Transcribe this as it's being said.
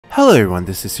Hello everyone,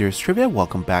 this is Serious Trivia.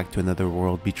 Welcome back to another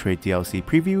World Betrayed DLC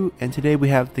preview, and today we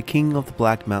have the King of the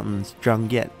Black Mountains, Zhang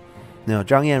Yan. Now,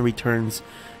 Zhang Yan returns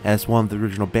as one of the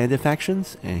original Bandit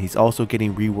factions, and he's also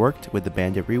getting reworked with the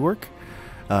Bandit rework.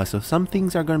 So some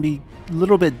things are going to be a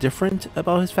little bit different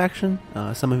about his faction.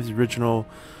 Some of his original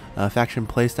faction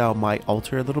playstyle might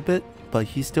alter a little bit, but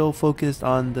he's still focused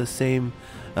on the same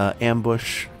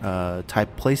ambush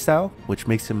type playstyle, which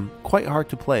makes him quite hard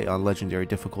to play on Legendary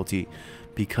difficulty.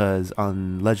 Because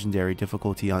on Legendary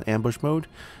difficulty on ambush mode,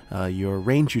 your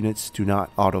range units do not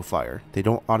auto fire. They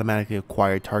don't automatically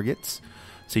acquire targets,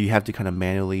 so you have to kind of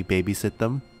manually babysit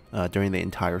them during the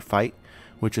entire fight,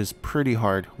 which is pretty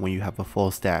hard when you have a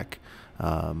full stack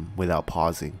without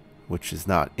pausing, which is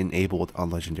not enabled on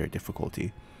Legendary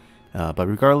difficulty. But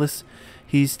regardless,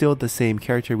 he's still the same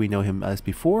character we know him as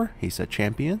before. He's a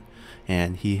champion,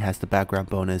 and he has the background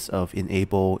bonus of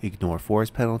enable ignore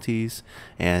forest penalties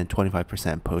and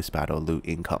 25% post-battle loot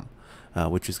income,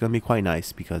 which is going to be quite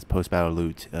nice because post-battle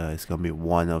loot is going to be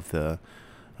one of the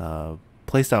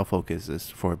playstyle focuses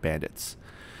for bandits.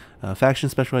 Faction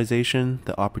specialization,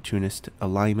 the opportunist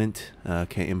alignment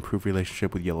can improve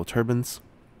relationship with yellow turbans.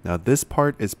 Now this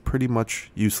part is pretty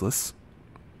much useless,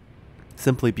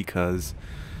 simply because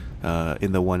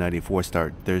in the 194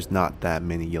 start, there's not that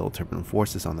many yellow turban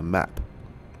forces on the map,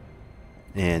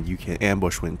 and you can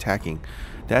ambush when attacking.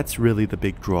 That's really the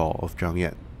big draw of Zhang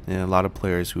Yan, and a lot of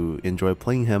players who enjoy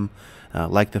playing him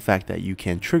like the fact that you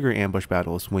can trigger ambush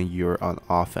battles when you're on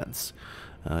offense,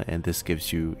 and this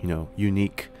gives you,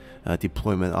 unique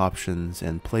deployment options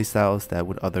and playstyles that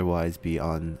would otherwise be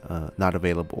not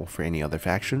available for any other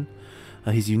faction.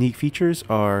 His unique features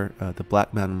are the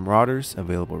Black Mountain Marauders,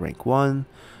 available rank 1,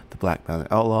 the Black Mountain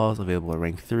Outlaws, available at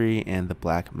rank 3, and the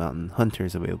Black Mountain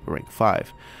Hunters, available at rank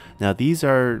 5. Now these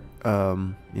are,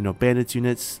 bandits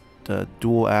units, the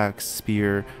dual axe,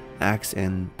 spear, axe,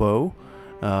 and bow.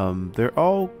 They're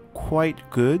all quite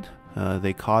good.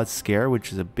 They cause scare,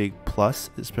 which is a big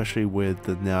plus, especially with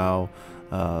the now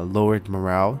lowered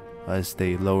morale, as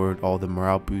they lowered all the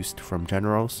morale boost from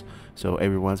generals. So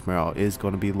everyone's morale is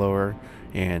going to be lower,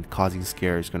 and causing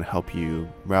scare is going to help you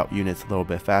route units a little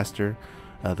bit faster.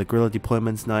 The guerrilla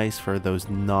deployment's nice for those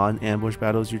non-ambush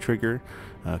battles you trigger,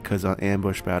 because on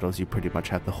ambush battles you pretty much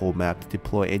have the whole map to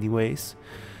deploy anyways.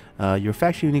 Your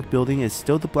faction unique building is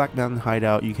still the Black Mountain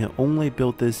Hideout. You can only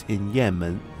build this in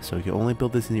Yemen, so you can only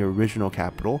build this in your original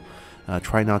capital.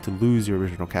 Try not to lose your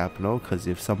original capital, because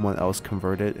if someone else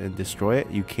convert it and destroy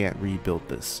it, you can't rebuild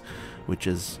this, which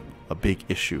is a big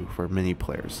issue for many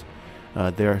players.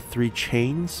 There are 3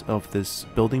 chains of this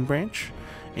building branch,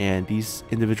 and these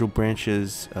individual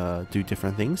branches do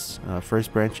different things.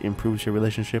 First branch improves your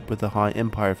relationship with the Han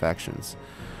Empire factions,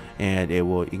 and it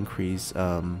will increase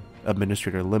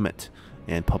administrator limit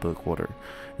and public order.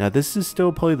 Now this is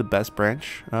still probably the best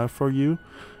branch for you,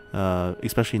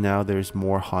 especially now there's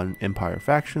more Han Empire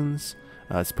factions.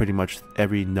 It's pretty much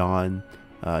every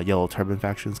non-Yellow Turban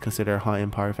factions consider Han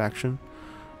Empire faction.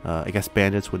 I guess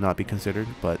bandits would not be considered,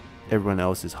 but everyone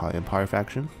else is Han Empire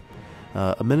faction.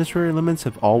 Administrator limits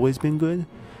have always been good.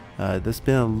 There's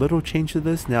been a little change to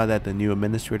this now that the new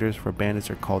administrators for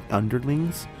bandits are called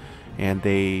underlings, and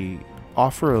they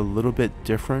offer a little bit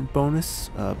different bonus,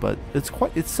 but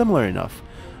it's similar enough.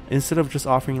 Instead of just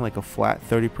offering like a flat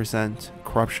 30%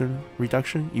 corruption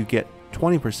reduction, you get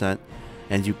 20%,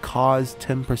 and you cause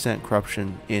 10%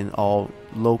 corruption in all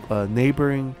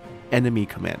neighboring enemy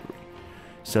commandery.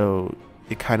 So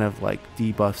it kind of like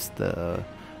debuffs the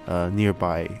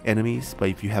nearby enemies, but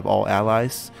if you have all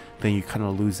allies, then you kind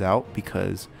of lose out,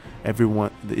 because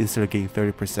everyone, instead of getting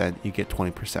 30%, you get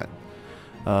 20%.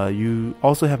 You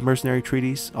also have mercenary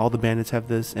treaties. All the bandits have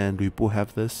this, and Lu Bu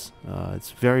have this.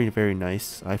 It's very, very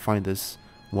nice. I find this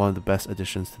one of the best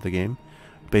additions to the game.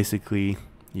 Basically,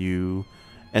 you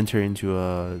enter into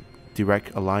a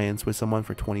direct alliance with someone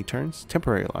for 20 turns,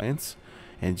 temporary alliance,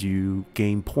 and you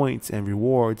gain points and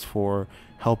rewards for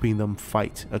helping them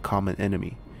fight a common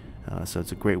enemy. So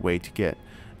it's a great way to get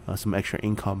some extra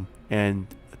income and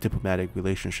a diplomatic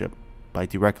relationship by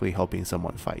directly helping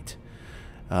someone fight.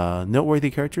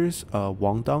 Noteworthy characters,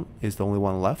 Wang Dang is the only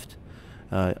one left.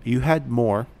 You had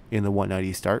more in the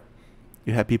 190 start.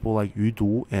 You had people like Yu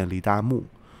Du and Li Damu.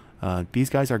 These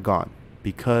guys are gone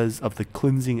because of the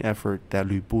cleansing effort that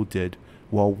Lu Bu did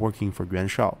while working for Yuan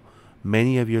Shao.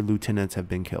 Many of your lieutenants have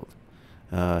been killed.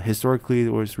 Historically,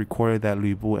 it was recorded that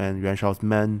Lu Bu and Yuan Shao's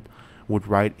men would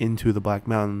ride into the Black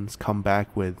Mountains, come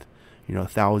back with,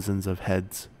 thousands of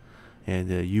heads, and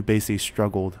you basically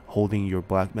struggled holding your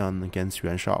Black Mountain against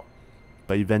Yuan Shao.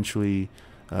 But eventually,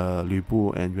 Lu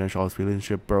Bu and Yuan Shao's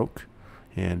relationship broke,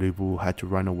 and Lu Bu had to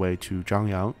run away to Zhang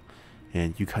Yang,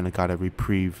 and you kind of got a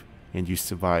reprieve and you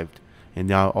survived. And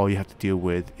now all you have to deal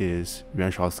with is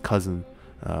Yuan Shao's cousin,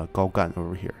 Gao Gan,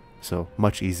 over here. So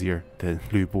much easier than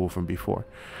Lu Bu from before.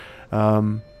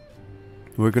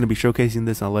 We're going to be showcasing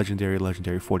this on Legendary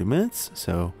 40 minutes,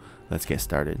 so let's get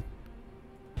started.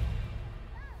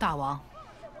 大王，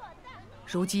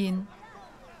如今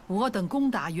我等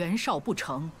攻打袁绍不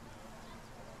成，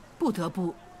不得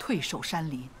不退守山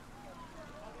林。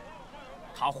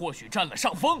他或许占了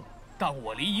上风，但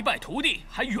我离一败涂地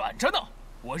还远着呢。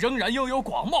我仍然拥有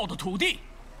广袤的土地。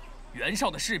袁绍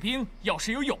的士兵要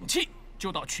是有勇气，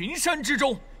就到群山之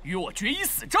中与我决一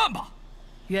死战吧。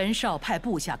 袁绍派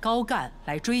部下高干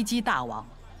来追击大王，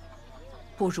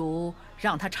不如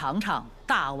让他尝尝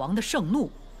大王的盛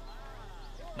怒。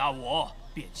那我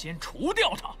便先除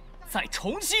掉他，再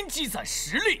重新积攒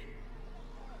实力。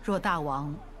若大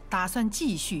王打算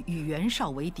继续与袁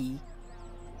绍为敌，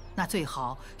那最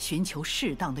好寻求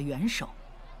适当的援手。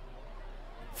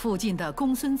附近的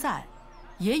公孙瓒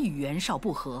也与袁绍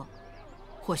不和，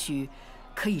或许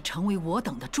可以成为我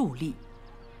等的助力。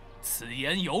此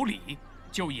言有理。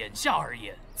 就眼下而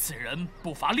言，此人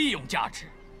不乏利用价值。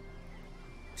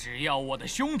只要我的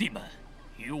兄弟们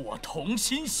与我同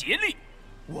心协力，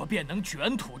我便能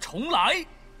卷土重来，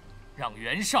让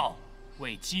袁绍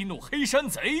为激怒黑山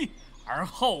贼而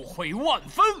后悔万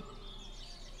分。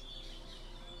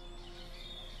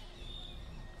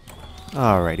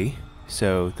Alrighty,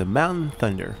 so the Mountain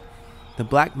Thunder. The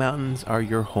Black Mountains are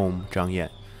your home, Zhang Yan,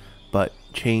 but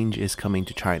change is coming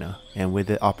to China, and with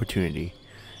it opportunity.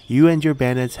 You and your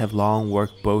bandits have long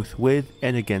worked both with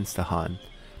and against the Han,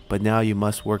 but now you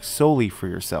must work solely for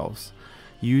yourselves.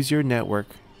 Use your network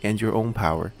and your own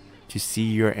power to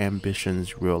see your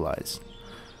ambitions realized.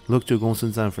 Look to Gong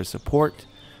Sun Zan for support.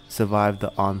 Survive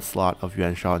the onslaught of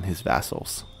Yuan Shao and his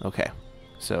vassals. Okay,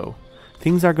 so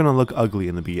things are going to look ugly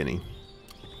in the beginning.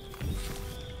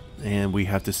 And we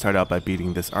have to start out by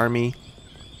beating this army.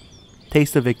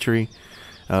 Taste of victory.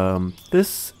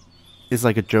 This is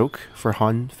like a joke for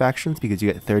Han factions because you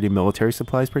get 30 military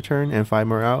supplies per turn and 5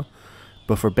 morale.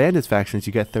 But for Bandits factions,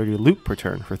 you get 30 loot per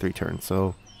turn for 3 turns.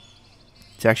 So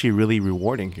it's actually really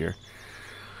rewarding here.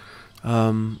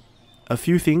 A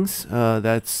few things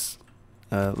that's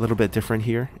a little bit different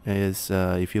here is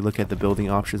if you look at the building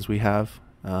options we have.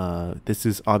 This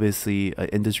is obviously an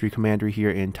industry commandery here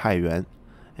in Taiyuan.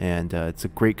 And it's a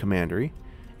great commandery.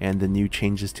 And the new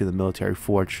changes to the military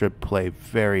forge should play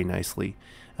very nicely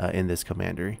in this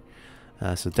commandery.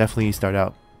 So definitely you start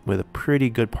out with a pretty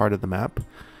good part of the map.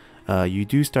 You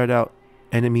do start out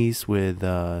enemies with,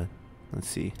 let's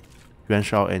see, Yuan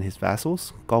Shao and his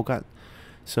vassals, Gao Gan.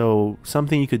 So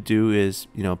something you could do is,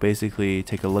 you know, basically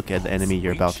take a look at the enemy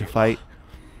you're about to fight.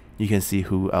 You can see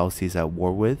who else he's at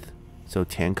war with. So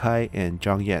Tian Kai and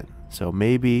Zhang Yan. So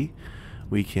maybe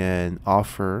we can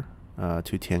offer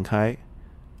to Tian Kai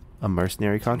a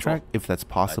mercenary contract if that's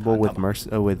possible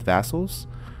with vassals.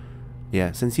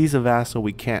 Yeah, since he's a vassal,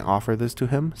 we can't offer this to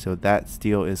him, so that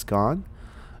deal is gone.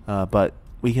 But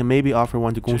we can maybe offer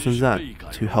one to Gong Sun Zan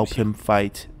to help him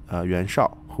fight Yuan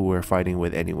Shao, who we're fighting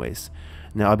with anyways.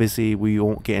 Now, obviously, we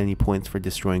won't get any points for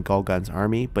destroying Gao Gan's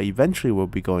army, but eventually we'll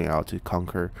be going out to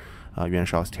conquer Yuan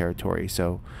Shao's territory,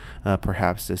 so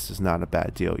perhaps this is not a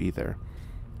bad deal either.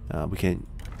 We can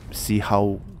see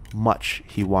how much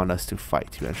he wants us to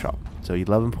fight Yuan Shao. So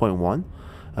 11.1,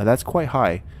 that's quite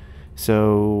high.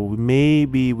 So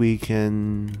maybe we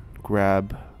can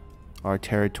grab our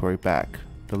territory back,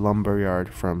 the lumberyard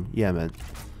from Yemen.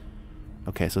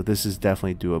 Okay, so this is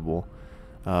definitely doable.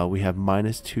 We have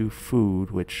 -2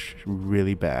 food, which is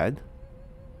really bad.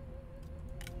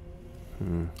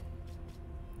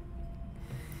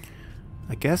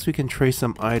 I guess we can trade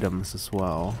some items as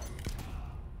well.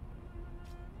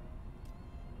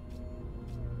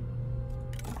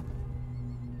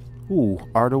 Ooh,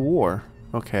 Art of War.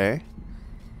 Okay.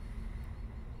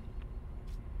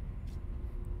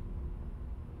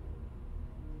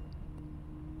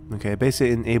 Okay,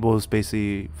 basically enables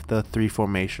the 3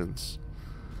 formations.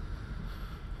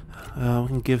 We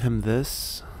can give him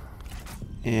this,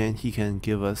 and he can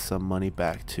give us some money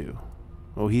back too.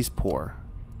 Oh, he's poor.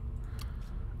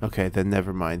 Okay, then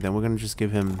never mind. Then we're gonna just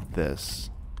give him this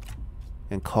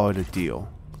and call it a deal.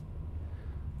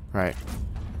 Right.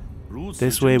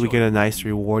 This way we get a nice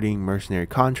rewarding mercenary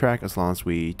contract as long as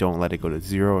we don't let it go to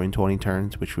 0 in 20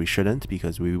 turns, which we shouldn't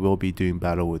because we will be doing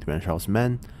battle with Yuan Shao's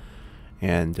men,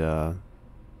 and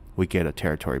we get a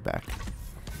territory back.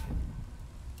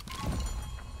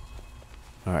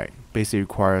 Alright, basically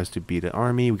requires us to beat an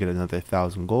army. We get another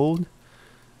 1,000 gold.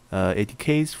 It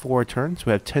decays 4 turns.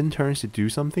 We have 10 turns to do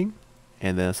something,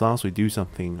 And then as long as we do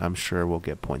something, I'm sure we'll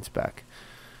get points back.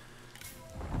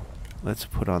 Let's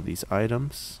put on these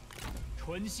items.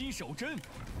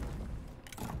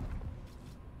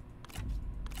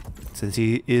 Since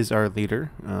he is our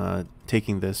leader,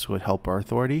 taking this would help our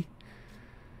authority.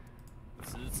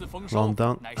 Long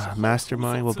dunk.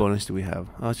 Mastermind. What bonus do we have?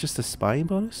 Oh, it's just a spying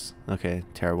bonus? Okay,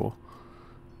 terrible.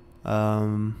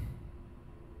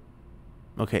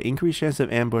 Okay, increased chance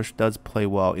of ambush does play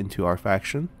well into our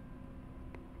faction.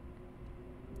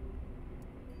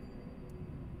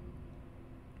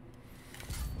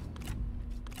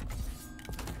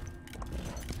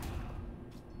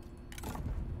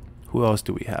 Who else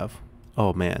do we have?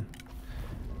 Oh man.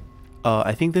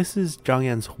 I think this is Zhang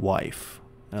Yan's wife.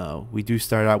 We do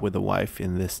start out with a wife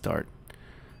in this start.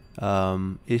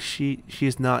 She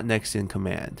is not next in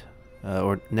command.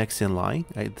 Or next in line.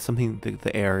 Something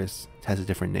the heir has a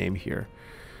different name here.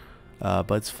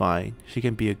 But it's fine. She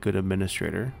can be a good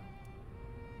administrator.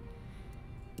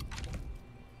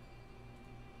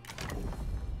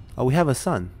 Oh, we have a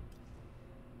son.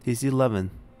 He's 11.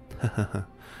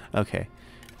 Okay.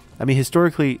 I mean,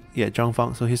 historically, yeah, Zhang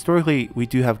Fang. So historically, we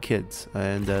do have kids,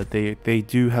 and they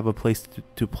do have a place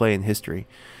to play in history.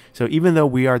 So even though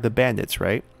we are the bandits,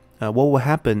 right? What will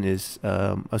happen is,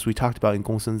 as we talked about in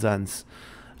Gongsun Zan's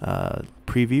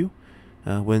preview,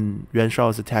 when Yuan Shao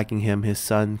is attacking him, his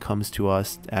son comes to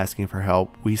us asking for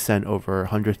help. We sent over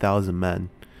 100,000 men.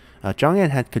 Zhang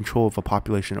Yan had control of a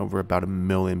population over about 1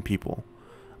 million people.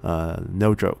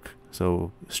 No joke.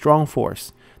 So strong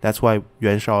force. That's why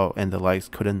Yuan Shao and the likes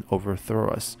couldn't overthrow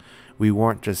us. We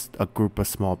weren't just a group of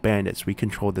small bandits. We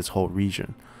controlled this whole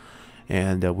region.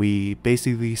 And we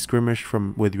basically skirmished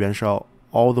with Yuan Shao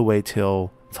all the way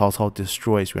till Cao Cao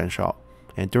destroys Yuan Shao.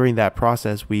 And during that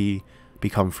process, we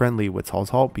become friendly with Cao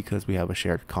Cao because we have a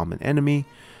shared common enemy.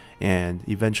 And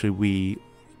eventually we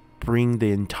bring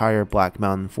the entire Black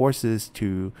Mountain forces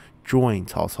to join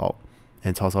Cao Cao.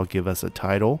 And Cao Cao give us a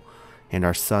title. And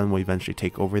our son will eventually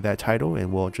take over that title,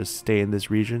 and we'll just stay in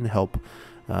this region, help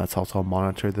Cao Cao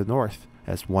monitor the north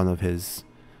as one of his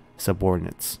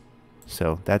subordinates.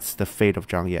 So that's the fate of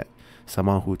Zhang Yan.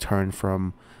 Someone who turned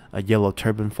from a yellow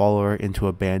turban follower into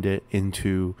a bandit,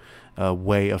 into a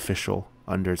Wei official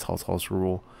under Cao Cao's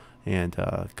rule, and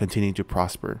continuing to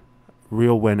prosper.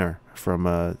 Real winner from,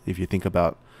 if you think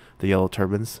about the yellow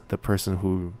turbans, the person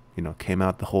who came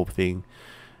out the whole thing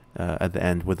at the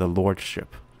end with a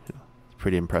lordship.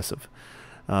 Pretty impressive.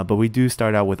 But we do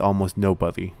start out with almost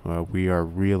nobody. We are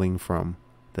reeling from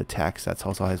the tax that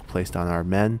Cao Cao has placed on our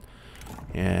men,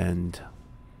 and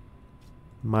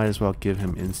might as well give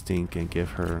him instinct and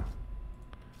give her,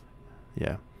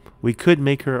 yeah, we could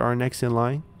make her our next in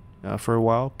line for a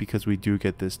while, because we do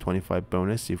get this 25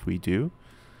 bonus if we do,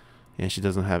 and she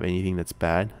doesn't have anything that's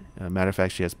bad. Matter of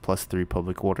fact, she has +3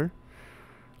 public order.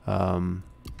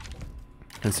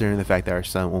 Considering the fact that our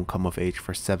son won't come of age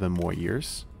for 7 more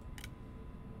years.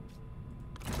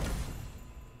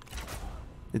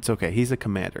 It's okay. He's a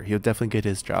commander. He'll definitely get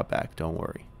his job back. Don't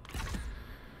worry.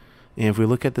 And if we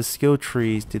look at the skill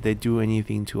trees, did they do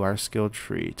anything to our skill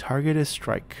tree? Targeted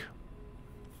strike.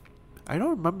 I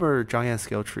don't remember Zhang Yan's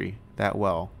skill tree that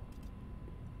well.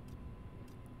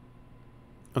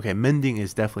 Okay, mending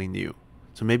is definitely new.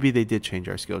 So maybe they did change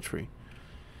our skill tree.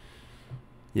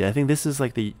 Yeah, I think this is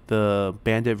like the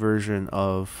bandit version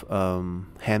of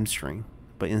hamstring,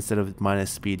 but instead of minus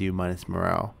speed, you minus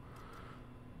morale.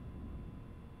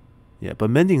 Yeah, but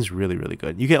mending's really, really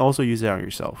good. You can also use it on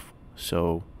yourself.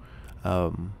 So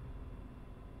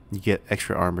you get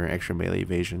extra armor, extra melee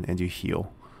evasion, and you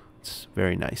heal. It's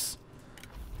very nice.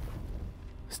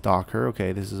 Stalker,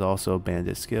 okay, this is also a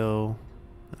bandit skill.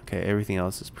 Okay, everything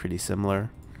else is pretty similar.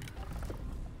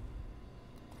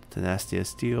 Tenacity of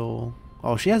Steel.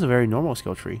 Oh, she has a very normal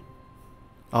skill tree.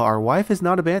 Oh, our wife is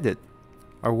not a bandit.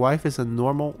 Our wife is a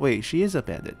normal... Wait, she is a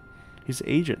bandit. She's an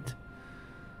agent.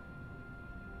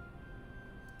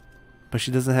 But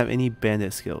she doesn't have any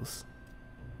bandit skills.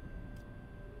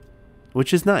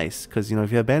 Which is nice, because,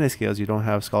 if you have bandit skills, you don't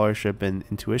have scholarship and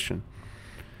intuition.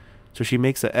 So she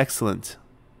makes an excellent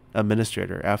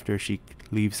administrator after she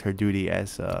leaves her duty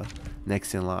as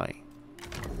next in line.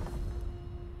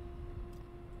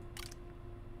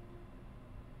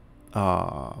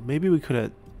 Maybe we could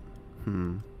have...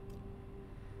 Oh,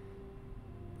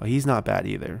 he's not bad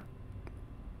either.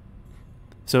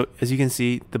 So, as you can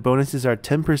see, the bonuses are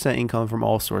 10% income from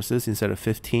all sources instead of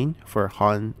 15 for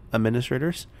Han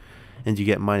administrators. And you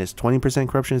get minus 20%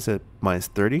 corruption instead of minus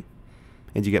 30.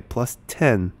 And you get plus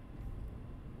 10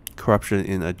 corruption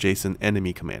in adjacent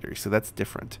enemy commanders. So that's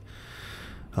different.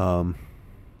 But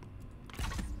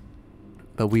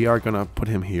we are going to put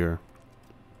him here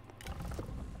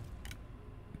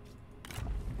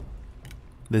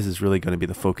this is really going to be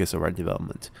the focus of our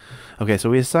development. Okay, so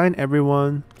we assign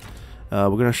everyone. We're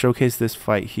going to showcase this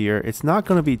fight here. It's not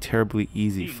going to be a terribly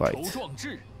easy fight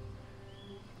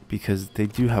because they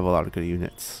do have a lot of good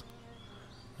units.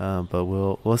 But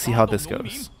we'll see how this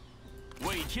goes.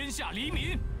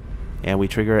 And we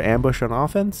trigger an ambush on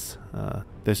offense.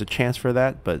 There's a chance for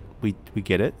that, but we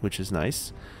get it, which is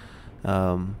nice.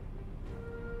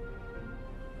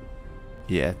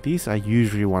 Yeah, these I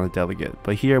usually want to delegate,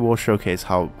 but here we'll showcase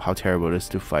how terrible it is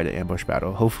to fight an ambush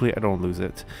battle. Hopefully I don't lose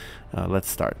it. Let's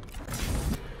start.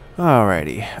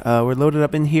 Alrighty, we're loaded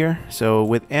up in here. So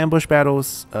with ambush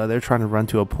battles, they're trying to run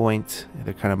to a point.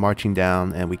 They're kind of marching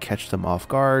down, and we catch them off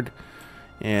guard.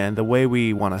 And the way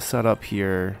we want to set up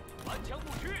here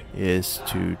is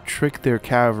to trick their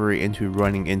cavalry into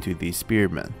running into these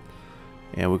spearmen.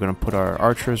 And we're going to put our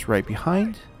archers right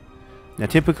behind. Now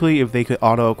typically if they could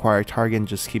auto-acquire a target and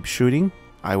just keep shooting,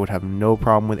 I would have no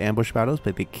problem with ambush battles,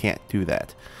 but they can't do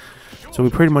that. So we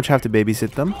pretty much have to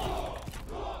babysit them.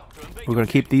 We're going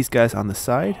to keep these guys on the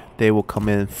side. They will come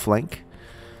in and flank.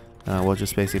 We'll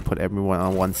just basically put everyone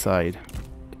on one side.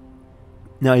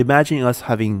 Now imagine us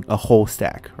having a whole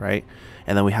stack, right?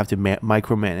 And then we have to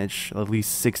micromanage at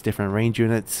least 6 different range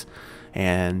units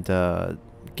and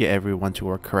get everyone to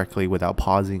work correctly without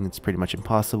pausing. It's pretty much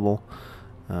impossible.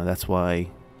 That's why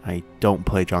I don't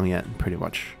play Zhang Yan pretty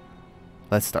much.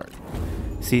 Let's start.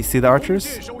 See the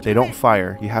archers? They don't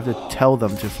fire. You have to tell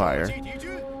them to fire.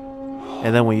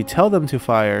 And then when you tell them to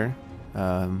fire,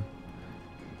 I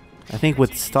think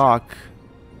with stock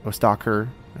or stalker,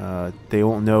 they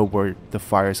won't know where the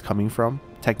fire is coming from.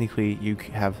 Technically, you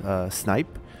have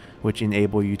snipe, which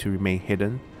enable you to remain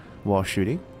hidden while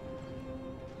shooting.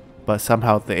 But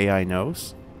somehow the AI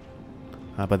knows.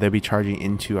 But they'll be charging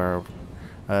into our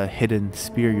hidden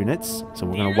spear units. So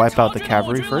we're going to wipe out the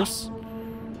cavalry first.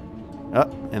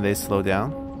 And they slow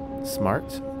down.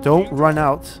 Smart. Don't run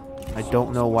out. I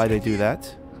don't know why they do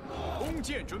that.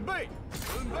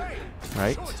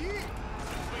 Right.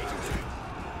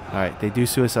 Alright, they do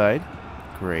suicide.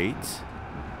 Great.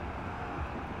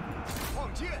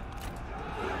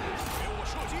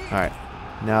 Alright,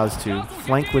 now it's to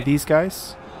flank with these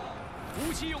guys.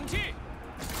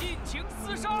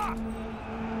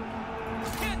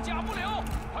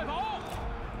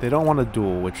 They don't want to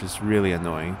duel, which is really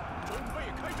annoying.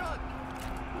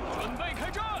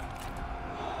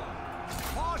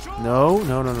 No,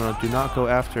 do not go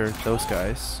after those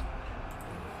guys.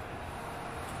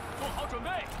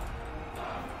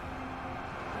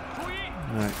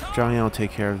 Alright, Zhang Yan will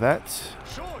take care of that.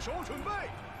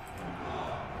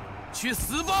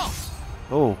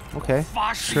 Oh, okay.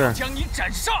 Sure.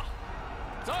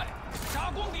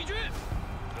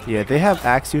 Yeah, they have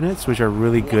axe units which are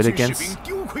really good against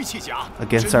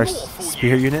our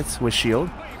spear units with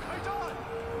shield.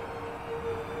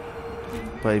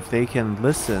 But if they can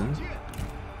listen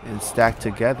and stack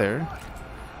together,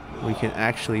 we can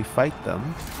actually fight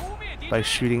them by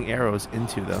shooting arrows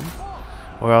into them.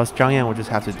 Or else Zhang Yan will just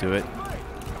have to do it.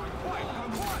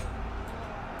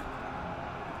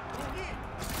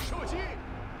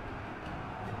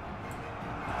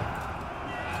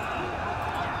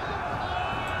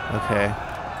 Okay,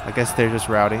 I guess they're just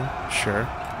routing. Sure.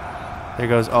 There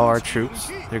goes all our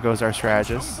troops. There goes our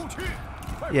strategists.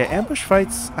 Yeah, ambush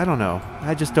fights, I don't know.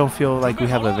 I just don't feel like we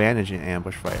have advantage in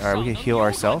ambush fight. Alright, we can heal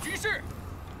ourselves.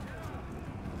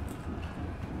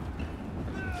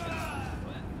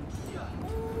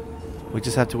 We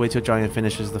just have to wait till Zhang Yan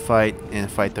finishes the fight and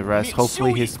fight the rest.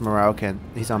 Hopefully his morale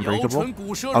he's unbreakable.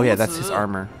 Oh yeah, that's his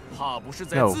armor.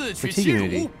 No, fatigue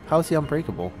immunity. How is he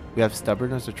unbreakable? We have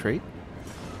stubborn as a trait?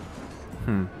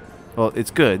 Well,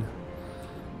 it's good.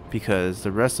 Because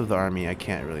the rest of the army I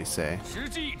can't really say.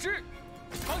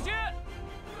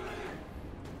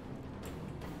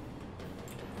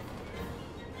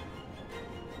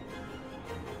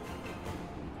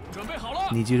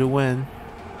 Need you to win.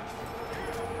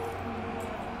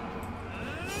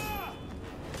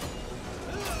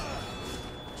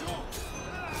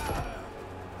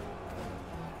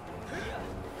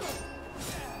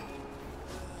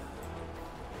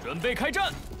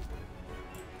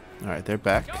 Alright, they're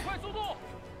back.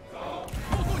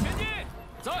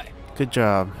 Good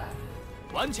job.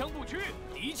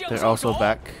 They're also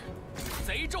back.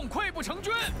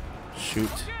 Shoot.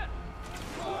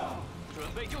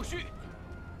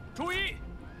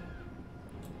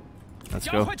 Let's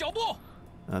go.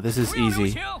 This is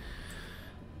easy.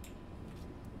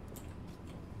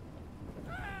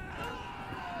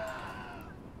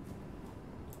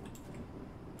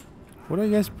 What are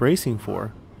you guys bracing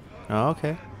for? Oh,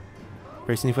 okay.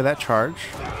 Bracing for that charge.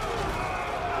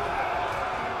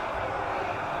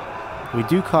 We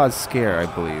do cause scare, I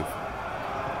believe.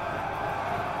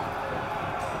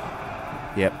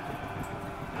 Yep.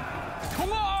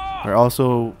 We're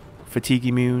also fatigue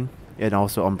immune and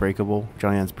also unbreakable.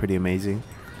 Zhang Yan's pretty amazing.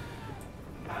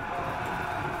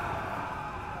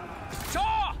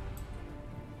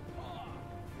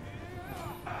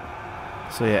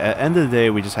 So yeah, at the end of the day,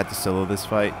 we just had to solo this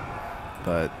fight.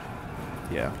 But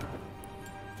yeah.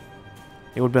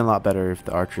 It would have been a lot better if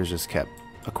the archers just kept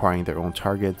acquiring their own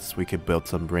targets. We could build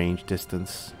some range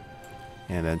distance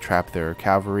and then trap their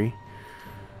cavalry.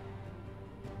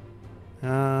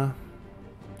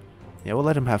 Yeah, we'll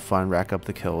let him have fun, rack up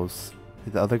the kills.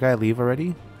 Did the other guy leave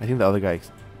already? I think the other guy...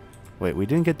 Wait, we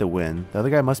didn't get the win. The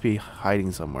other guy must be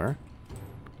hiding somewhere.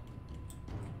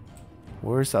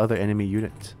 Where's the other enemy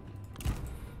unit?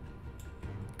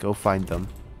 Go find them.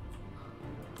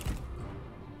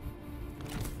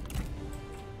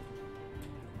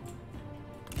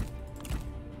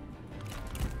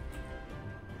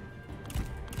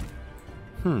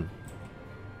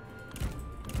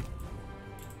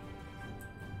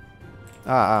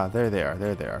 There they are.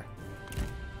 There they are.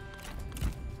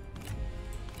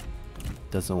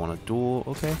 Doesn't want to duel.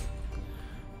 Okay.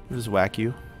 We'll just whack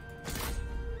you.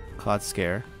 Cloud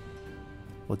scare.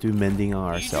 We'll do mending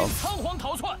on ourselves.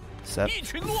 Sep.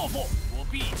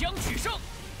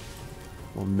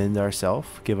 We'll mend ourselves.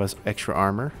 Give us extra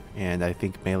armor. And I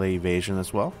think melee evasion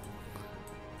as well.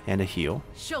 And a heal.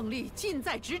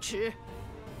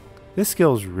 This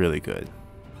skill is really good.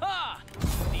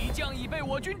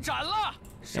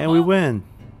 And we win!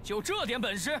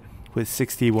 With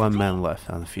 61 men left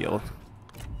on the field.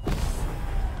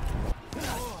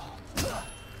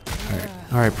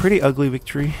 Alright, pretty ugly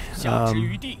victory. It's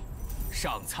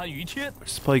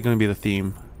probably going to be the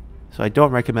theme. So I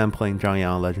don't recommend playing Zhang Yan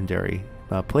on Legendary.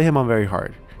 Play him on very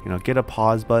hard. You know, get a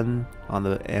pause button on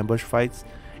the ambush fights,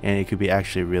 and it could be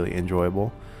actually really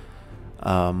enjoyable.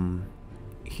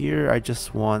 Here I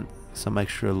just want some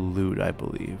extra loot, I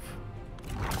believe.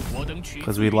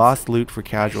 Because we lost loot for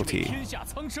casualty.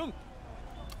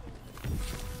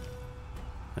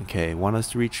 Okay, want us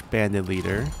to reach bandit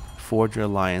leader. Forge an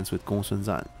alliance with Gongsun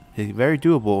Zan. It's very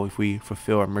doable if we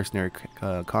fulfill our mercenary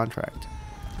contract.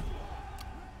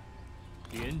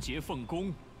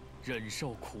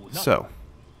 So,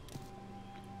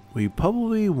 we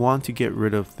probably want to get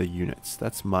rid of the units.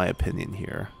 That's my opinion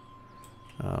here.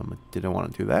 Didn't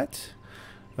want to do that.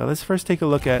 Let's first take a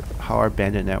look at how our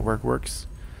bandit network works.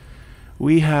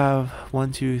 We have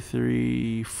 1, 2,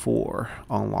 3, 4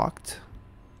 unlocked.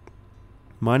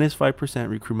 Minus 5%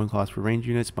 recruitment cost for range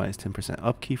units, minus 10%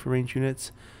 upkeep for range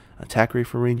units, attack rate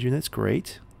for range units,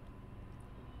 great.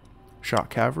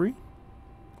 Shock cavalry.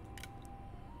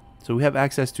 So we have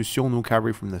access to Xiongnu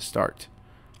cavalry from the start.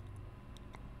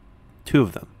 2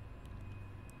 of them.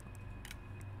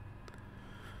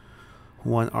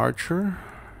 1 archer.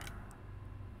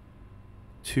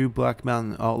 2 Black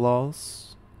Mountain Outlaws.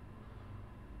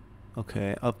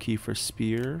 Okay, upkeep for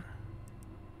spear.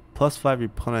 Plus 5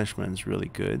 replenishment is really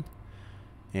good.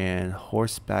 And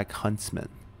horseback huntsman.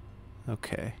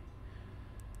 Okay.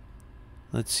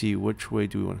 Let's see, which way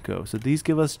do we want to go? So these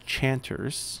give us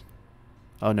chanters.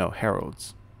 Oh no,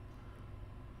 heralds.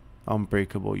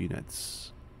 Unbreakable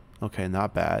units. Okay,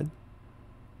 not bad.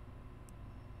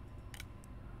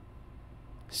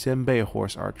 Senbei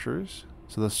horse archers.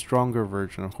 So the stronger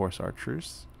version of horse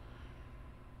archers.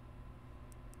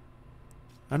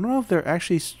 I don't know if they're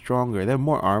actually stronger. They have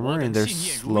more armor and they're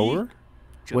slower,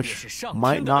 which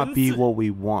might not be what we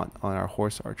want on our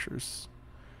horse archers.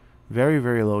 Very,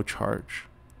 very low charge.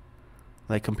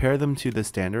 Like, compare them to the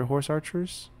standard horse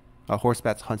archers.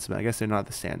 Horseback huntsmen. I guess they're not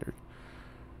the standard.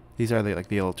 These are like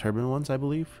the yellow turban ones, I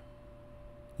believe.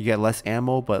 You get less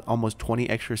ammo, but almost 20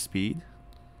 extra speed.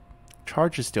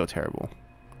 Charge is still terrible.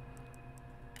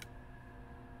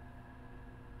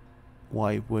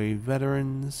 White Wave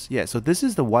Veterans. Yeah, so this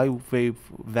is the White Wave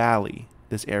Valley,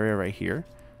 this area right here.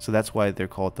 So that's why they're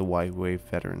called the White Wave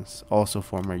Veterans. Also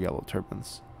former yellow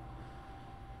turbans.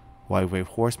 White Wave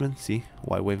Horsemen. See?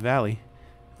 White Wave Valley.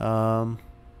 Alright,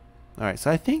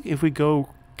 so I think if we go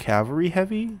cavalry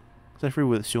heavy, especially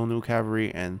with Xiongnu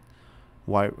cavalry and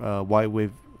White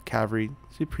Wave cavalry,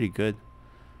 it's pretty good.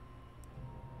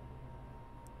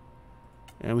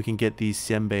 And we can get these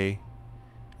Senbei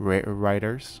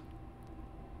riders.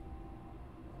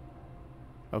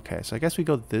 Okay, so I guess we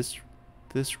go this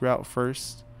route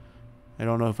first. I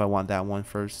don't know if I want that one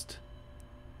first.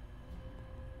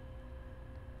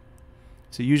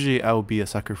 So usually I would be a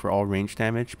sucker for all range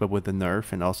damage, but with the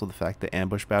nerf and also the fact that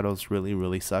ambush battles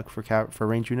really suck for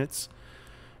range units,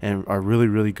 and are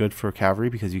really good for cavalry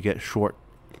because you get short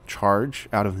charge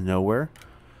out of nowhere.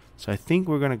 So I think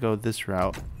we're gonna go this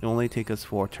route. It'll only take us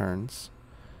 4 turns.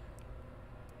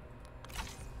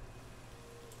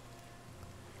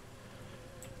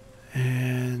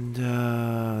 And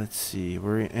let's see,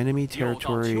 we're in enemy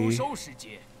territory.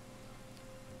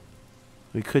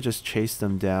 We could just chase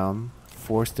them down,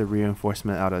 force the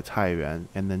reinforcement out of Taiyuan,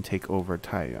 and then take over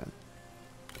Taiyuan.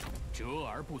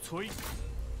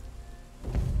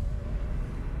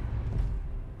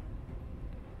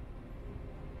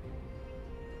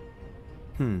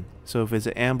 So if it's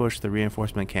an ambush, the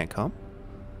reinforcement can't come?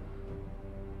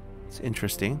 It's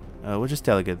interesting. We'll just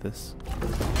delegate this.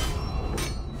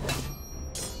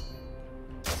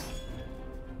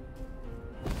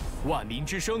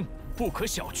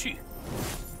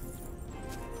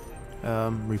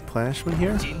 Replenishment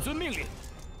here?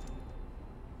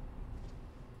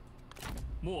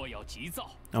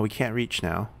 Oh, we can't reach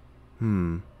now.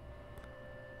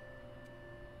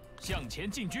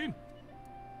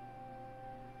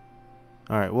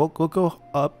 Alright, we'll go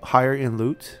up higher in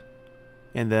loot,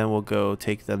 and then we'll go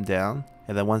take them down.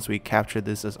 And then once we capture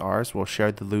this as ours, we'll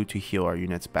share the loot to heal our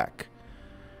units back.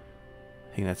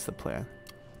 I think that's the plan.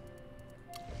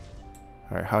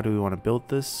 Alright, how do we want to build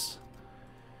this?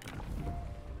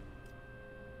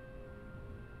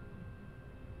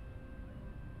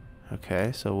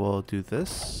 Okay, so we'll do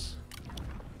this.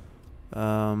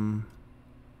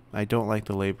 I don't like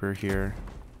the labor here.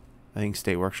 I think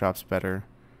State Workshop's better.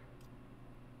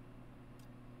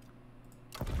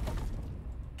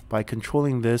 By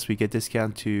controlling this, we get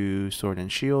discount to Sword and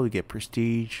Shield, we get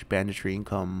prestige, banditry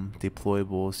income,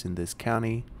 deployables in this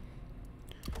county.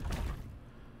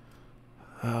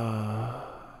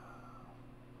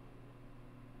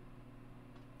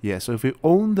 Yeah, so if we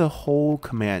own the whole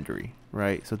commandery,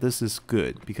 right? So this is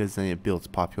good because then it builds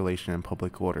population and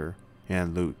public order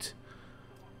and loot.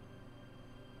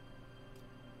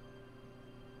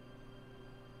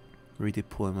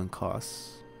 Redeployment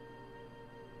costs.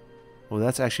 Well,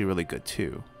 that's actually really good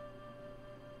too.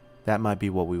 That might be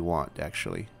what we want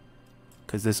actually,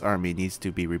 because this army needs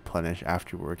to be replenished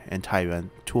afterward. And Taiyuan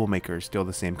Toolmaker is still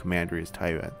the same commandery as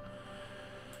Taiyuan.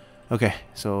 Okay,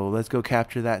 so let's go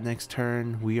capture that next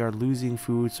turn. We are losing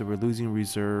food, so we're losing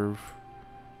reserve.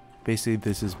 Basically,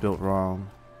 this is built wrong.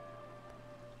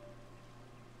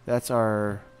 That's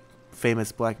our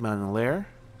famous Black Mountain Lair.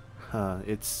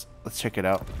 Let's check it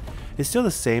out. It's still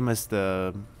the same as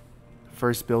the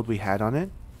first build we had on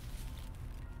it.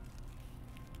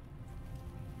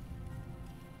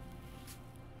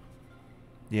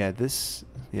 Yeah, it's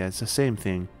the same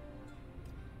thing.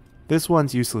 This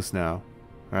one's useless now,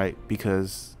 right?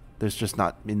 Because there's just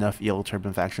not enough Yellow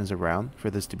Turban factions around for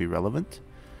this to be relevant.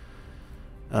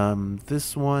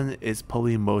 This one is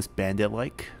probably most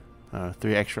bandit-like.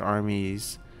 3 extra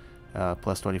armies,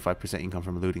 plus 25% income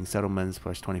from looting settlements,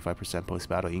 plus 25%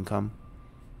 post-battle income.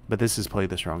 But this is probably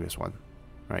the strongest one,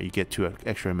 right? You get 2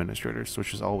 extra administrators,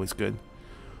 which is always good,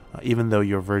 even though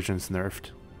your version's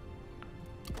nerfed.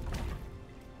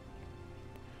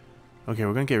 Okay,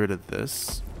 we're gonna get rid of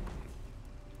this,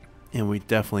 and we're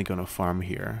definitely gonna farm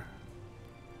here.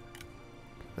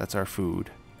 That's our food,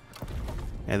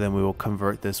 and then we will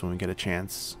convert this when we get a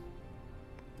chance.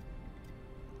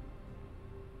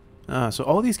 So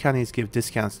all these counties give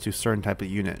discounts to certain type of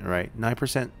unit, right?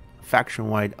 9%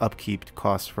 faction-wide upkeep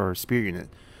cost for spear unit.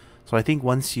 So I think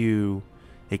once you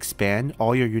expand,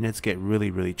 all your units get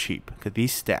really, really cheap because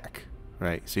these stack,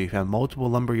 right? So you have multiple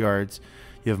lumber yards,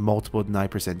 you have multiple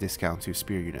 9% discount to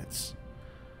spear units.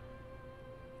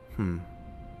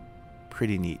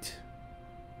 Pretty neat.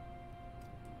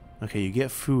 Okay, you get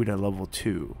food at level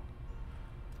 2.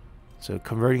 So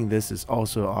converting this is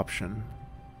also an option.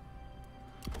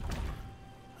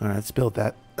 Alright, let's build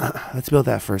that. Let's build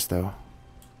that first, though.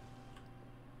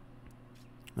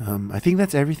 I think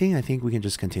that's everything. I think we can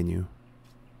just continue.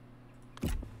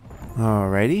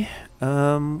 Alrighty.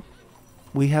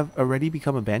 We have already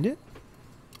become a bandit?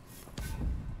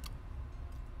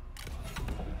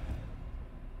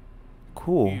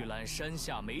 Cool.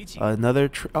 Another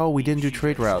oh, we didn't do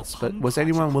trade routes, but was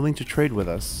anyone willing to trade with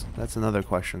us? That's another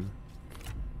question.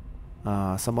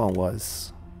 Someone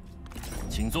was.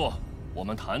 请坐，我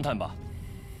们谈谈吧。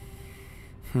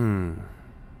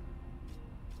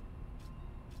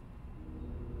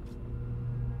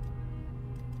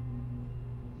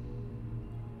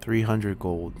$300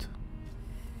 gold.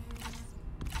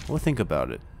 We'll think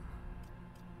about it.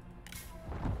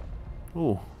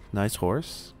 Oh, nice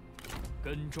horse.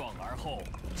 根壮而后，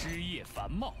枝叶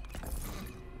繁茂。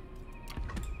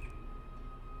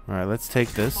 Alright, let's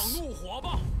take this.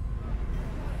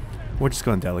 We're just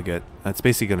going delegate. That's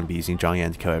basically going to be using Zhang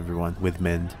Yan to kill everyone with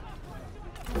Mend.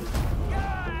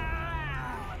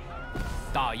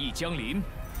 大义降临，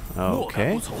 Okay. 莫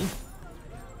敢不从。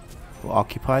 We'll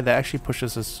occupy. That actually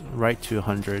pushes us right to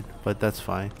 100, but that's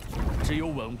fine. 只有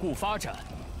稳固发展，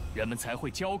人们才会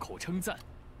交口称赞，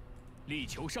力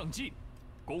求上进，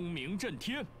功名震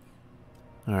天。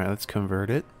 Alright, let's convert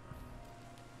it.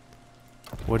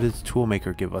 What does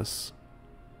Toolmaker give us?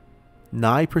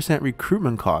 9%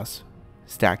 recruitment cost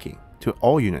stacking to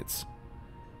all units.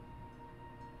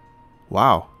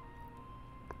 Wow.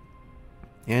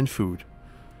 And food.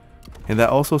 And that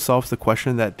also solves the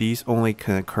question that these only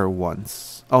can occur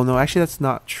once. Oh no, actually that's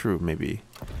not true maybe.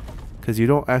 Because you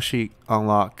don't actually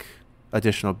unlock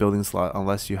additional building slot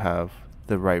unless you have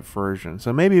the right version.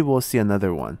 So maybe we'll see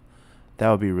another one. That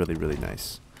would be really, really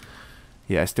nice.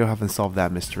 Yeah, I still haven't solved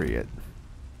that mystery yet.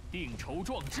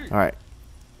 Alright.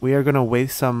 We are going to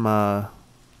waste some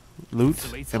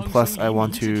loot. And plus I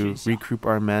want to regroup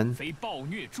our men.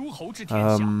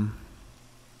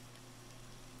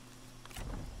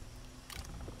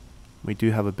 We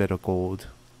do have a bit of gold.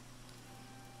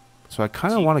 So I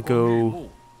kind of want to go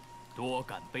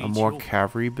a more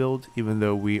cavalry build, even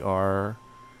though we are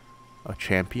a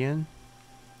champion.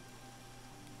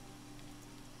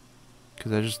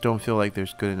 Because I just don't feel like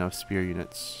there's good enough spear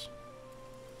units.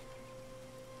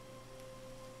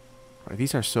 Right,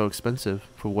 these are so expensive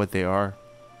for what they are.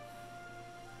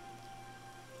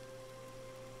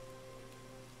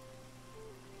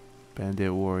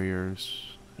 Bandit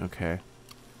warriors. Okay.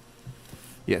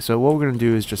 Yeah, so what we're going to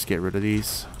do is just get rid of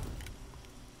these.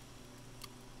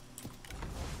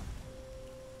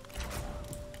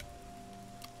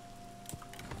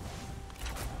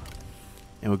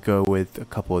 And we'll go with a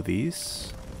couple of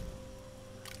these.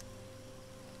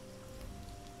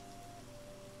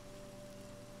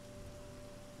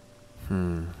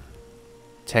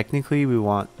 Technically, we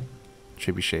want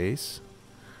trebuchets,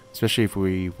 especially if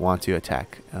we want to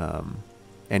attack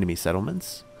enemy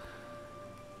settlements.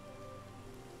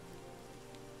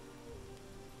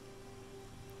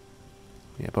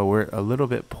 Yeah, but we're a little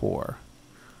bit poor.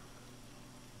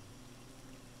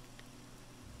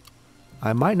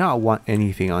 I might not want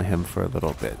anything on him for a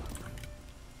little bit.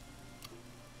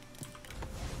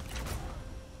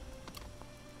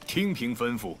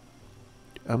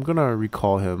 I'm gonna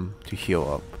recall him to heal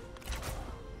up.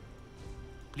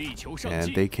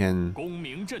 And they can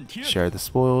share the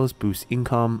spoils, boost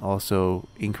income, also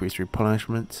increase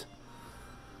replenishment.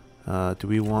 Do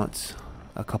we want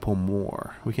a couple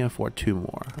more? We can afford 2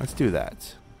 more. Let's do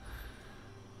that.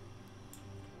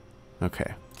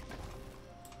 Okay.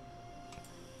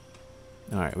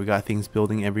 Alright, we got things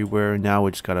building everywhere. Now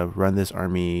we just gotta run this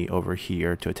army over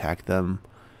here to attack them.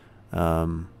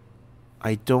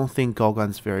 I don't think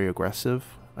Golgan's very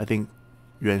aggressive. I think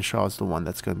Yuan Shao is the one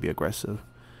that's gonna be aggressive.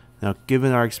 Now,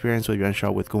 given our experience with Yuan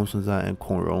Shao with Gong Sun Zan and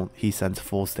Kong Rong, he sends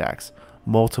full stacks.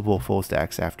 Multiple full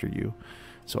stacks after you.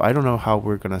 So I don't know how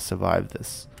we're gonna survive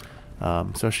this.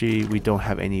 Especially we don't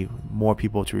have any more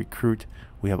people to recruit.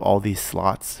 We have all these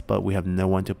slots, but we have no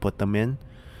one to put them in.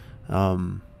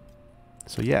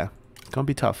 So yeah, it's gonna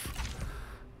be tough.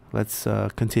 Let's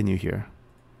continue here.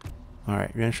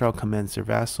 Alright, Yuan Shao commands their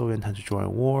vassal, intend to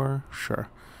join war. Sure.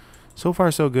 So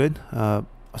far so good. So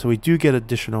we do get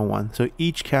additional one. So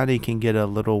each county can get a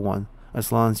little one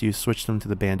as long as you switch them to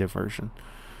the bandit version.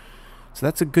 So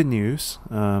that's a good news.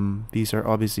 These are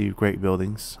obviously great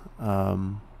buildings.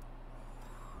 Alright,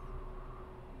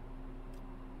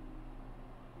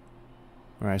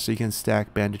 so you can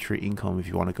stack banditry income if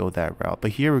you want to go that route.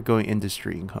 But here we're going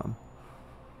industry income.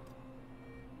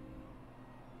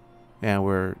 And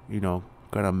we're, you know,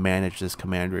 going to manage this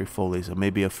commandery fully. So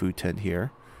maybe a food tent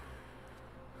here.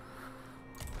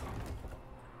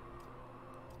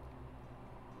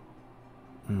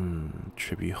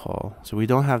 Tribute hall. So we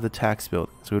don't have the tax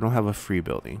building. So we don't have a free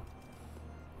building.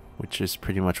 Which is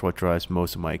pretty much what drives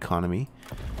most of my economy.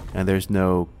 And there's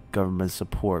no government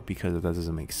support because that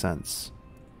doesn't make sense.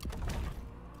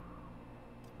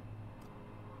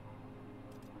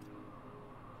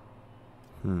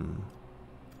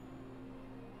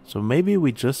 So maybe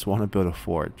we just want to build a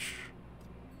forge.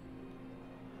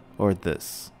 Or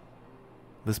this.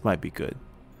 This might be good.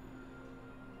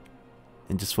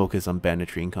 And just focus on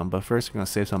banditry income. But first we're going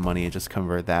to save some money and just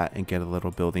convert that and get a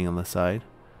little building on the side.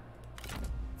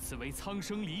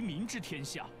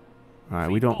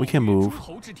 Alright, we can move.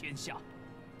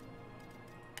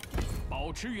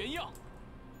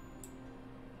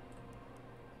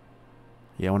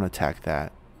 Yeah, I want to attack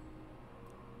that.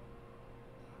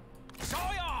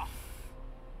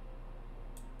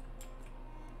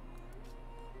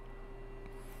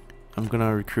 I'm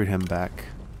gonna recruit him back.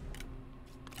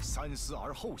 三思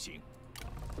而后行。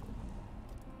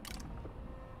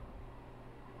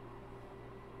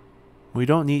 We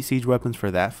don't need siege weapons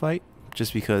for that fight,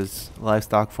 just because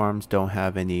livestock farms don't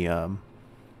have any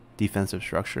defensive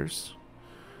structures.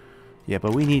 Yeah,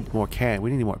 but we need more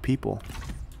we need more people.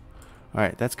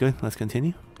 Alright, that's good. Let's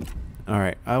continue.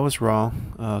 Alright, I was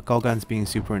wrong. Galgan's being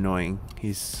super annoying.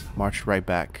 He's marched right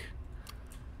back.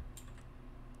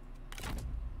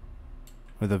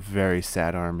 With a very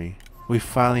sad army. We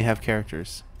finally have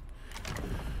characters.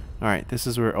 Alright, this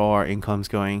is where all our income's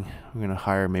going. We're gonna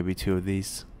hire maybe 2 of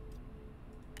these.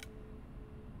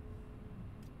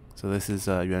 So this is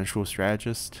a Yuan Shu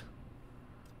strategist.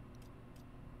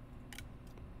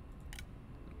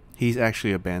 He's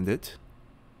actually a bandit.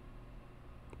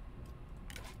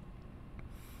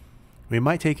 We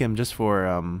might take him just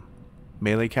for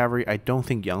melee cavalry. I don't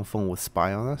think Yang Feng will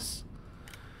spy on us.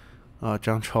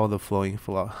 Zhang Chao the flowing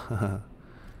flaw. I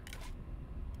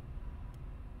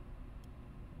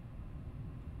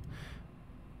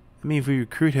mean, if we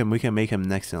recruit him, we can make him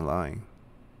next in line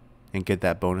and get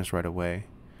that bonus right away.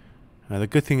 The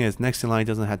good thing is, next in line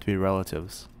doesn't have to be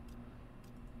relatives.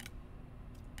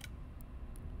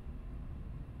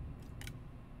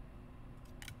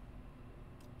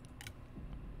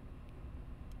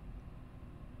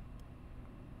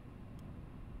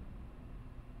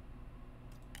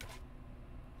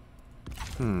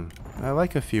 I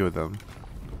like a few of them.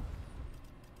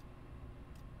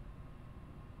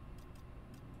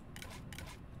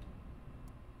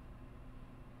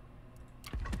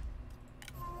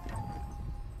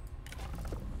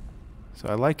 So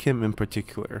I like him in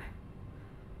particular.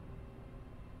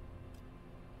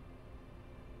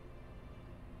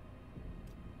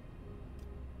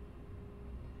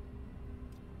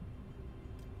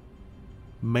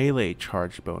 Melee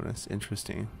charge bonus,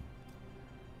 interesting.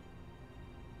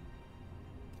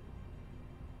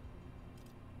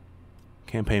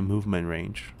 Campaign movement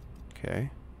range, okay.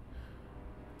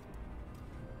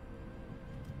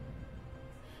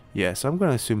 Yeah, so I'm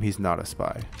gonna assume he's not a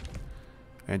spy.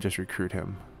 And just recruit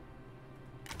him.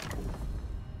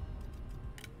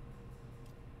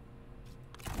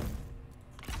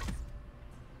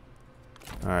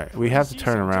 Alright, we have to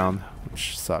turn around,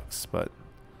 which sucks, but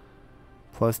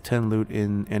plus 10 loot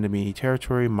in enemy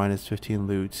territory, minus 15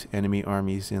 loot enemy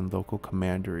armies in local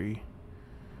commandery.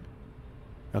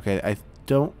 Okay, I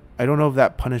don't know if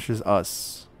that punishes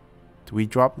us. Do we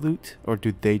drop loot or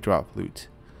do they drop loot?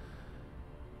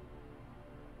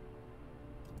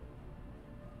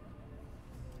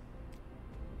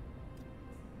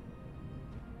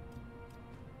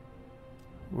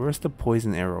 Where's the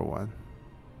poison arrow one?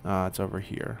 It's over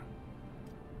here.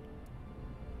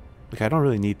 Okay, I don't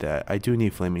really need that. I do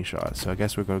need flaming shots, so I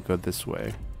guess we're gonna go this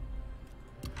way.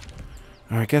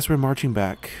 Alright, I guess we're marching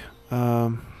back.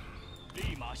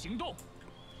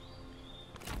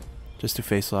 Just to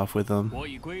face off with him.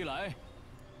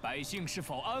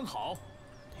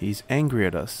 He's angry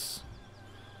at us.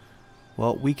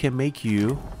 Well, we can make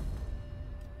you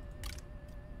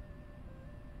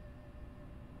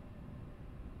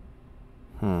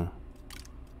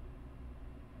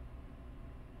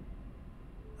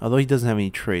Although he doesn't have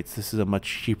any traits, this is a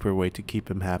much cheaper way to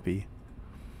keep him happy.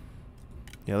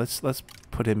 Yeah, let's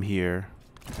put him here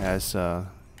as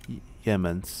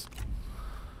Yemen's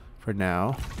for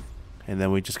now, and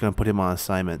then we're just gonna put him on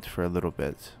assignment for a little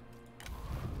bit.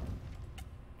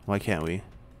 Why can't we?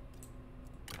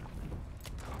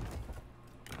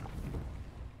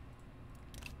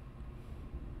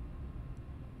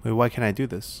 Wait, why can't I do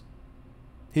this?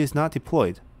 He is not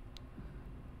deployed.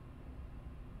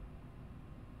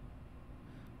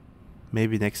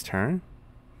 Maybe next turn?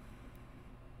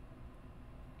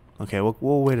 Okay,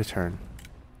 we'll wait a turn.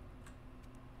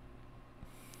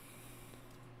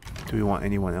 Do we want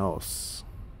anyone else?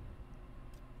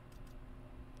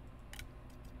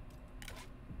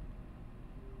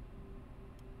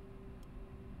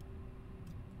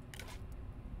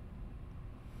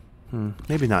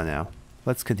 Maybe not now.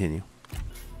 Let's continue.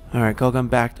 Alright, Galgan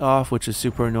backed off, which is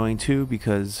super annoying too,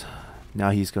 because now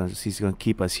he's gonna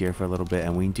keep us here for a little bit,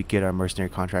 and we need to get our mercenary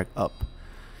contract up.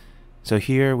 So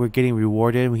here we're getting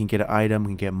rewarded. We can get an item,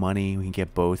 we can get money, we can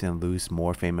get both, and lose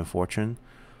more fame and fortune.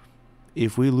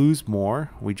 If we lose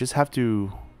more, we just have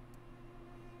to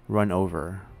run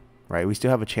over, right? We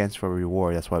still have a chance for a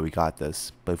reward. That's why we got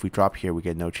this. But if we drop here, we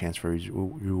get no chance for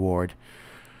reward.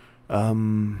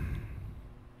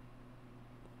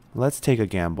 Let's take a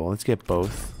gamble. Let's get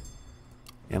both,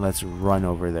 and let's run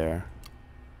over there.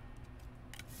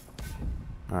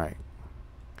 Alright.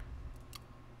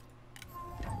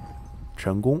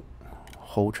 成功.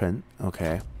 Hou Chen.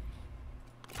 Okay.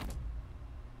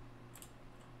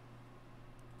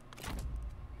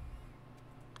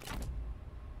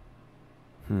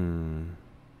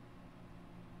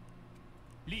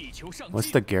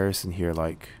 What's the garrison here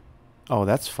like? Oh,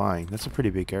 that's fine. That's a pretty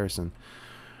big garrison.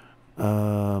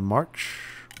 March.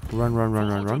 Run, run, run,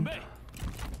 run, run.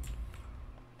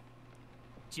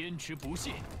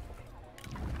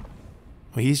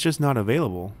 Well, he's just not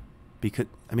available. Because,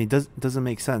 I mean, doesn't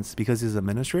make sense. Because he's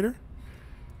administrator?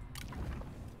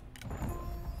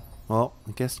 Well,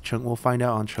 I guess we'll find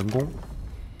out on Chenggong.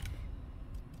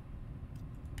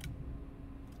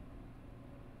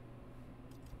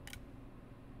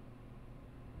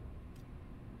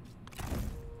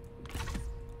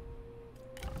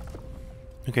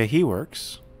 Okay, he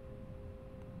works.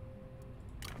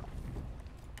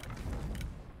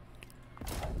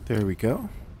 There we go.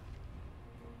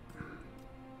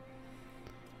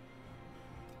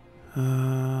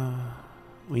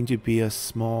 We need to be a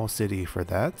small city for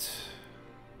that.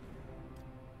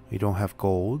 We don't have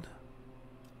gold.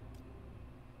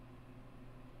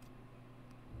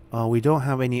 We don't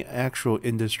have any actual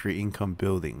industry income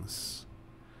buildings.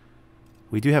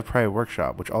 We do have private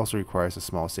workshop, which also requires a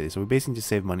small city. So we basically just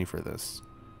save money for this.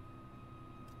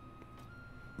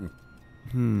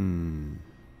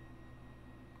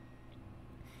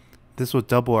 This will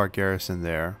double our garrison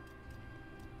there.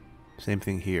 Same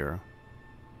thing here.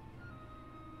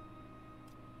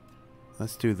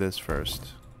 Let's do this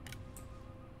first.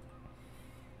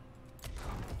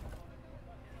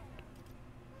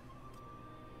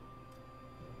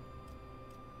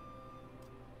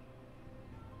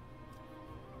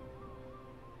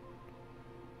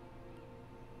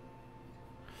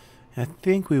 I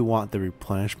think we want the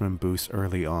replenishment boost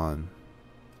early on.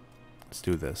 Let's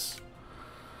do this.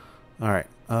 Alright,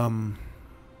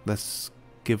 let's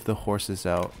give the horses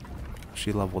out.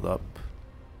 She leveled up.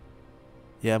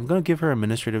 Yeah, I'm gonna give her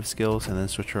administrative skills and then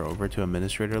switch her over to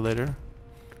administrator later.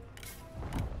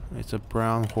 It's a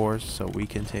brown horse, so we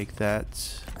can take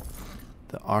that.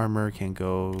 The armor can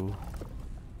go...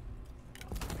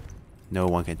 No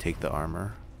one can take the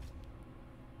armor.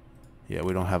 Yeah,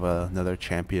 we don't have another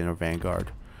champion or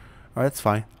vanguard. Alright, that's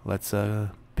fine. Let's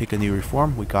pick a new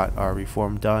reform. We got our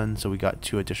reform done, so we got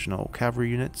 2 additional cavalry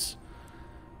units.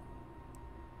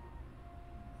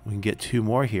 We can get 2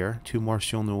 more here. 2 more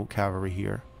Xiongnu cavalry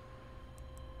here.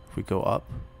 If we go up.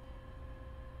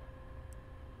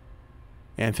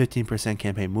 And 15%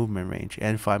 campaign movement range.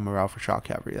 And 5 morale for shock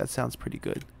cavalry. That sounds pretty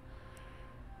good.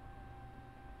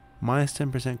 Minus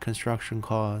 10% construction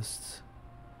costs.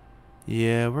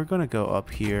 Yeah, we're gonna go up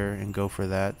here and go for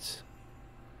that.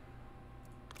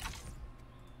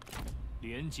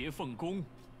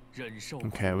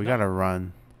 Okay, we gotta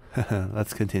run.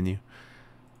 Let's continue.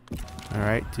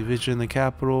 Alright, division the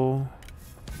capital.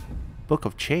 Book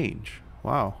of Change.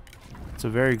 Wow. It's a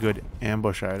very good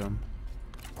ambush item.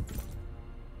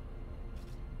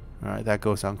 Alright, that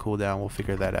goes on cooldown. We'll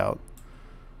figure that out.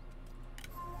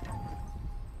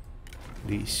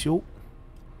 Li Xiu.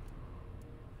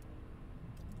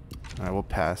 Alright, we'll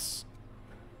pass.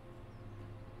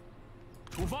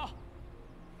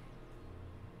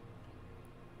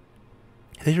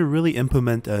 They should really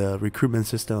implement a recruitment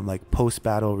system like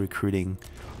post-battle recruiting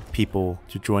people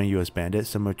to join you as bandits,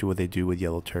 similar to what they do with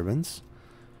Yellow Turbans.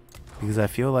 Because I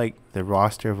feel like the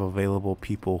roster of available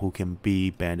people who can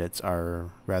be bandits are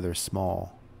rather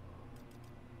small.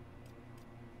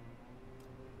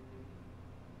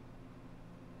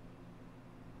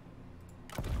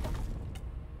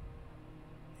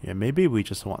 Yeah, maybe we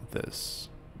just want this.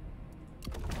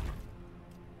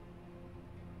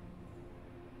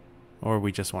 Or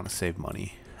we just want to save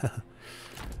money.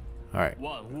 Alright,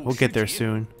 we'll get there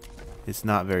soon. It's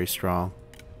not very strong.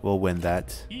 We'll win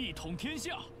that.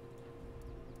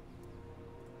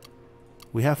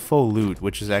 We have full loot,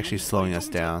 which is actually slowing us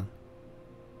down.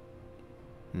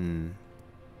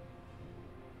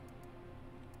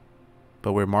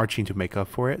 But we're marching to make up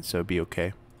for it, so it'll be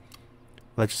okay.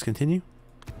 Let's just continue.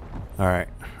 Alright,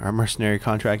 our mercenary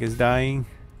contract is dying.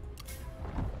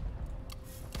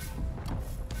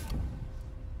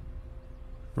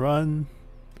 Run.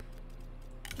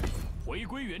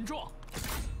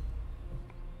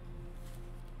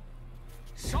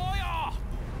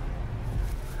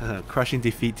 Crushing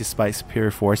defeat despite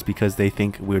superior force because they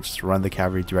think we'll just run the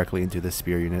cavalry directly into the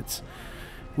spear units.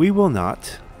 We will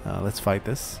not. Let's fight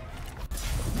this.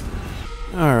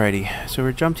 Alrighty, so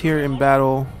we're jumped here in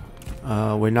battle.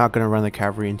 We're not going to run the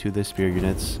cavalry into the spear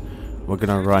units. We're going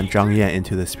to run Zhang Yan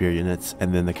into the spear units,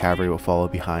 and then the cavalry will follow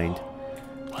behind.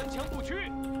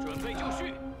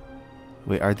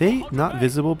 Wait, are they not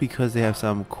visible because they have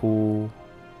some cool...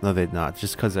 No, they're not.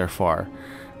 Just because they're far.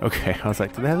 Okay, I was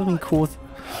like, do they have any cool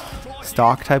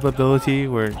stock type ability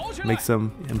where it makes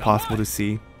them impossible to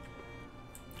see?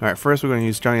 Alright, first we're going to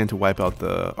use Zhang Yan to wipe out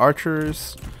the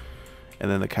archers.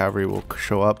 And then the cavalry will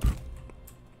show up.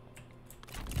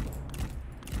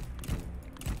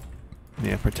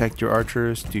 Yeah, protect your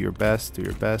archers. Do your best, do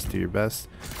your best, do your best.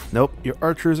 Nope, your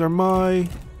archers are mine.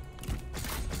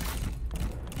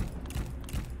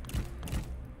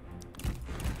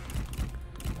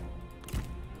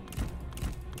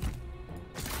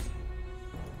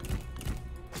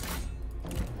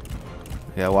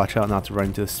 Yeah, watch out not to run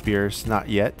into the spears. Not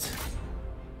yet.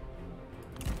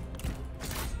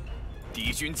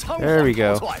 There we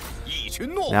go.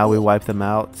 Now we wipe them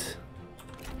out.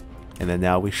 And then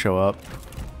now we show up.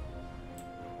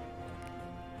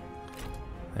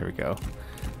 There we go.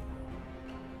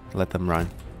 Let them run.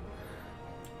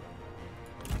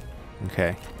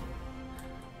 Okay.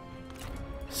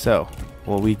 So,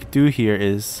 what we do here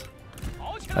is,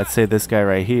 let's say this guy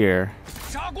right here,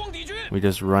 we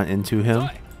just run into him.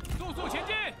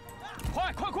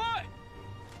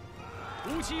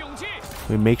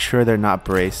 We make sure they're not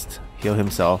braced. Heal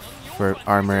himself for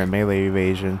armor and melee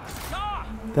evasion.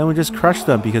 Then we just crush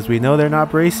them because we know they're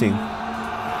not bracing.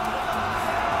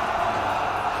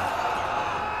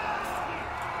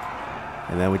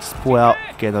 And then we just pull out,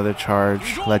 get another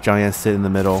charge, let Zhang Yan sit in the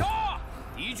middle.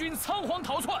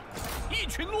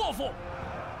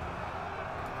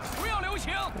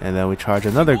 And then we charge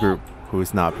another group who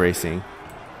is not bracing.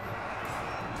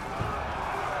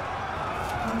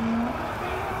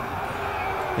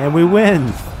 And we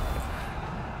win!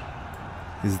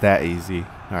 Is that easy?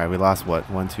 Alright, we lost what?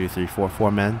 1, 2, 3, 4, 4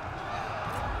 men.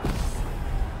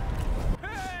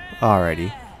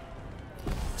 Alrighty.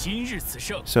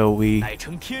 So we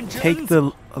take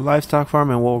the livestock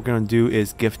farm, and what we're going to do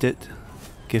is gift it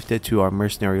to our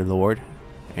mercenary lord,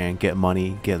 and get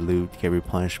money, get loot, get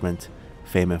replenishment,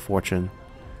 fame and fortune,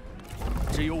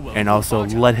 and also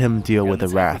let him deal with the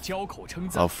wrath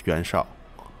of Yuan Shao.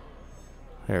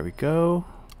 There we go.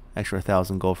 Extra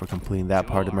 1,000 gold for completing that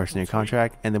part of the mercenary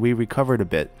contract, and then we recovered a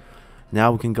bit.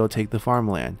 Now we can go take the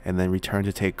farmland and then return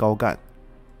to take Gaogan.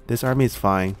 This army is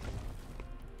fine.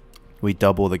 We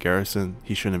double the garrison.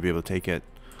 He shouldn't be able to take it.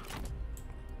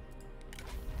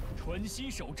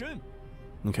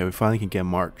 Okay, we finally can get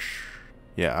march.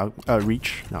 Yeah,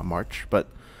 reach, not march, but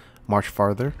march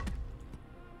farther.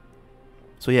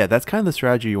 So yeah, that's kind of the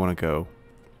strategy you want to go.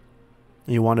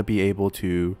 You want to be able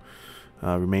to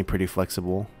remain pretty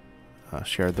flexible.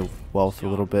 Share the wealth a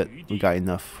little bit. We got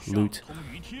enough loot.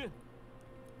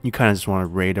 You kind of just want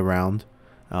to raid around,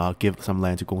 give some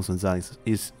land to Gongsun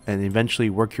Zhang, and eventually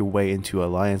work your way into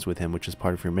alliance with him, which is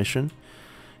part of your mission,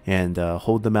 and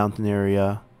hold the mountain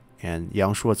area. And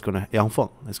Yang Feng is going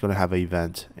to have an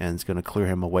event, and it's going to clear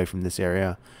him away from this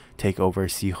area, take over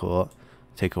Xihe,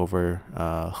 take over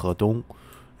Hedong,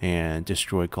 and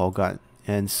destroy Gaogan,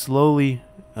 and slowly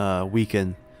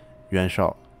weaken Yuan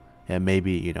Shao. And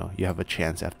maybe, you know, you have a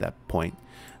chance at that point.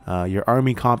 Your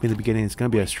army comp in the beginning is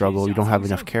going to be a struggle. You don't have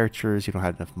enough characters, you don't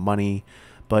have enough money,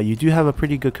 but you do have a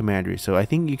pretty good commandery. So I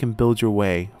think you can build your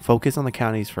way. Focus on the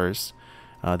counties first.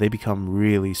 They become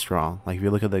really strong. Like if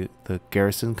you look at the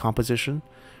garrison composition,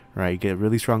 right? You get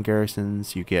really strong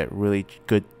garrisons. You get really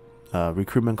good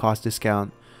recruitment cost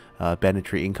discount,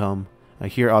 banditry income.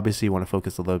 Here, obviously, you want to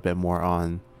focus a little bit more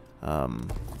on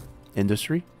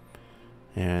industry.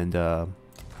 And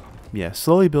yeah,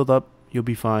 slowly build up. You'll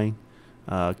be fine.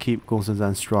 Keep Gongsun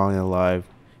Zhan strong and alive.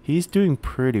 He's doing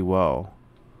pretty well.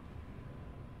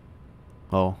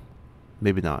 Oh,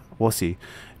 maybe not. We'll see.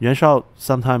 Yuan Shao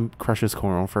sometimes crushes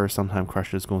Kongrong first, sometimes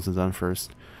crushes Gongsun Zhan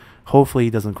first. Hopefully he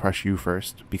doesn't crush you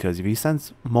first, because if he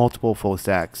sends multiple full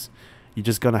stacks, you're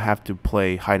just going to have to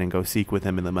play hide and go seek with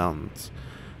him in the mountains,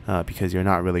 because you're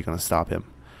not really going to stop him.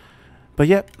 But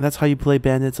yeah, that's how you play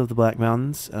Bandits of the Black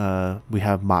Mountains. We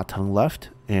have Ma Teng left,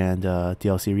 and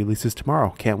DLC releases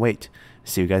tomorrow. Can't wait.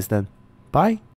 See you guys then. Bye.